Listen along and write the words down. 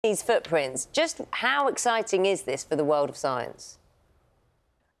These footprints, just how exciting is this for the world of science?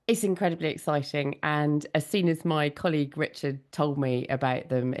 It's incredibly exciting. And as soon as my colleague Richard told me about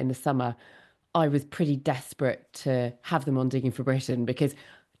them in the summer, I was pretty desperate to have them on Digging for Britain because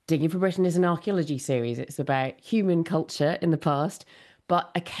Digging for Britain is an archaeology series. It's about human culture in the past, but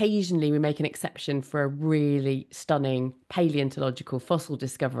occasionally we make an exception for a really stunning paleontological fossil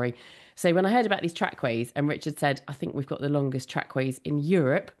discovery. So when I heard about these trackways and Richard said, I think we've got the longest trackways in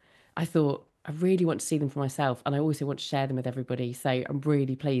Europe, I thought, I really want to see them for myself and I also want to share them with everybody. So I'm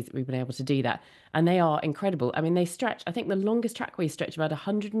really pleased that we've been able to do that. And they are incredible. I mean, they stretch, I think the longest trackways stretch about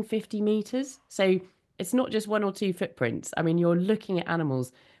 150 meters. So it's not just one or two footprints. I mean, you're looking at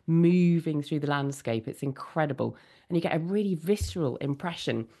animals moving through the landscape. It's incredible. And you get a really visceral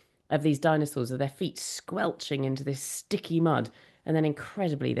impression of these dinosaurs, of their feet squelching into this sticky mud. And then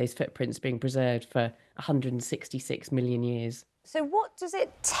incredibly, those footprints being preserved for 166 million years. So what does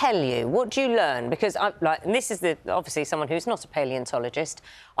it tell you? What do you learn? Because and this is obviously someone who's not a paleontologist.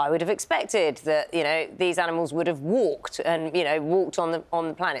 I would have expected that, these animals would have walked and, walked on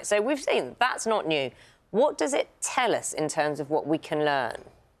the planet. So we've seen that's not new. What does it tell us in terms of what we can learn?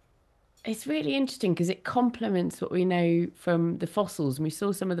 It's really interesting because it complements what we know from the fossils, and we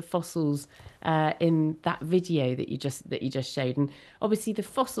saw some of the fossils in that video that you just showed. And obviously, the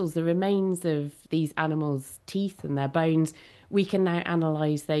fossils, the remains of these animals' teeth and their bones, we can now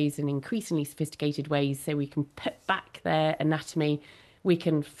analyse those in increasingly sophisticated ways. So we can put back their anatomy, we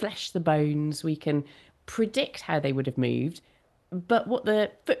can flesh the bones, we can predict how they would have moved. But what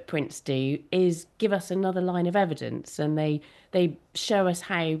the footprints do is give us another line of evidence, and they show us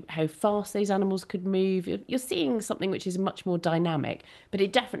how fast those animals could move. You're seeing something which is much more dynamic, but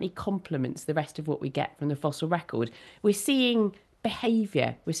it definitely complements the rest of what we get from the fossil record. We're seeing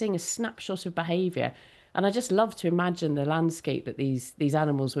behaviour. We're seeing a snapshot of behaviour. And I just love to imagine the landscape that these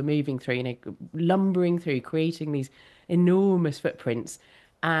animals were moving through, lumbering through, creating these enormous footprints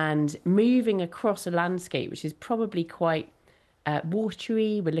and moving across a landscape which is probably quite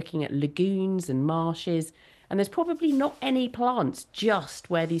watery. We're looking at lagoons and marshes, and there's probably not any plants just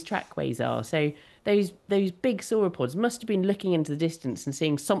where these trackways are. So those big sauropods must have been looking into the distance and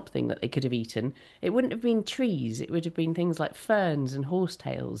seeing something that they could have eaten. It wouldn't have been trees. It would have been things like ferns and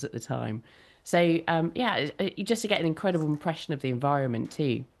horsetails at the time. So you just get an incredible impression of the environment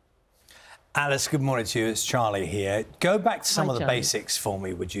too. Alice, good morning to you. It's Charlie here. Go back to some Hi, of the Charlie. basics for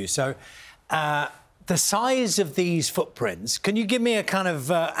me, would you? So, the size of these footprints, can you give me a kind of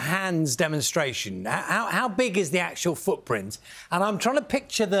hands demonstration? How big is the actual footprint? And I'm trying to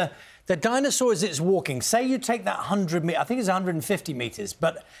picture the dinosaur as it's walking. Say you take that 100 metres, I think it's 150 metres,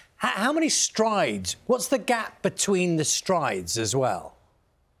 but how many strides? What's the gap between the strides as well?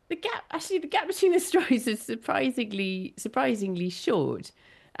 The gap between the strides is surprisingly short.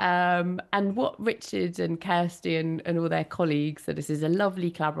 And what Richard and Kirsty and all their colleagues, so this is a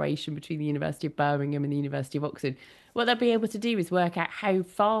lovely collaboration between the University of Birmingham and the University of Oxford, what they'll be able to do is work out how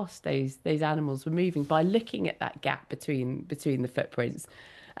fast those animals were moving by looking at that gap between the footprints.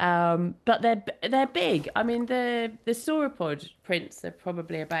 But they're big. I mean, the sauropod prints are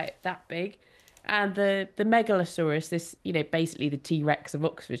probably about that big. And the megalosaurus, this, basically the T-Rex of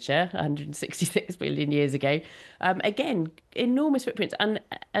Oxfordshire, 166 million years ago, again, enormous footprints.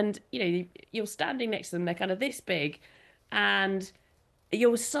 And you're standing next to them, they're kind of this big, and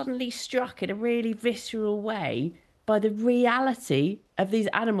you're suddenly struck in a really visceral way by the reality of these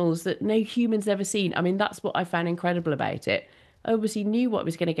animals that no human's ever seen. I mean, that's what I found incredible about it. I obviously knew what I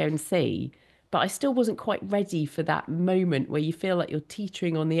was going to go and see, but I still wasn't quite ready for that moment where you feel like you're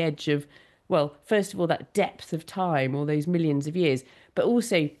teetering on the edge of, well, first of all, that depth of time, all those millions of years, but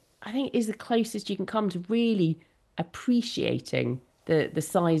also I think it is the closest you can come to really appreciating the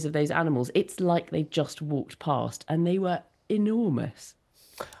size of those animals. It's like they've just walked past, and they were enormous.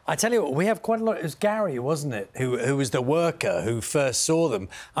 I tell you what, we have quite a lot. It was Gary, wasn't it, who was the worker who first saw them.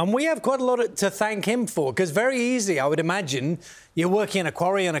 And we have quite a lot to thank him for, because very easily, I would imagine, you're working in a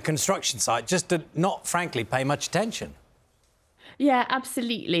quarry on a construction site just to not, frankly, pay much attention. Yeah,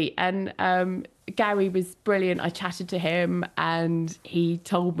 absolutely. And Gary was brilliant. I chatted to him and he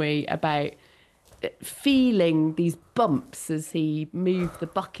told me about feeling these bumps as he moved the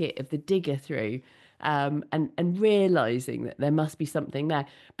bucket of the digger through, and realising that there must be something there.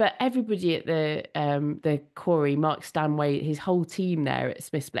 But everybody at the quarry, Mark Stanway, his whole team there at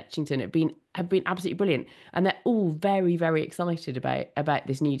Smiths Bletchington have been absolutely brilliant, and they're all very, very excited about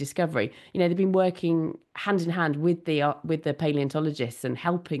this new discovery. They've been working hand in hand with the paleontologists and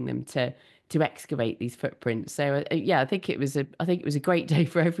helping them to excavate these footprints. So I think it was a great day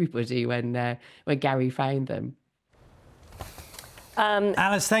for everybody when Gary found them.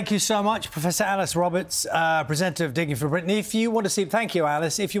 Alice, thank you so much. Professor Alice Roberts, presenter of Digging for Britain. If you want to see... Thank you,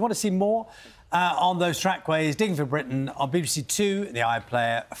 Alice. If you want to see more on those trackways, Digging for Britain on BBC Two, the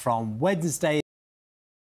iPlayer, from Wednesday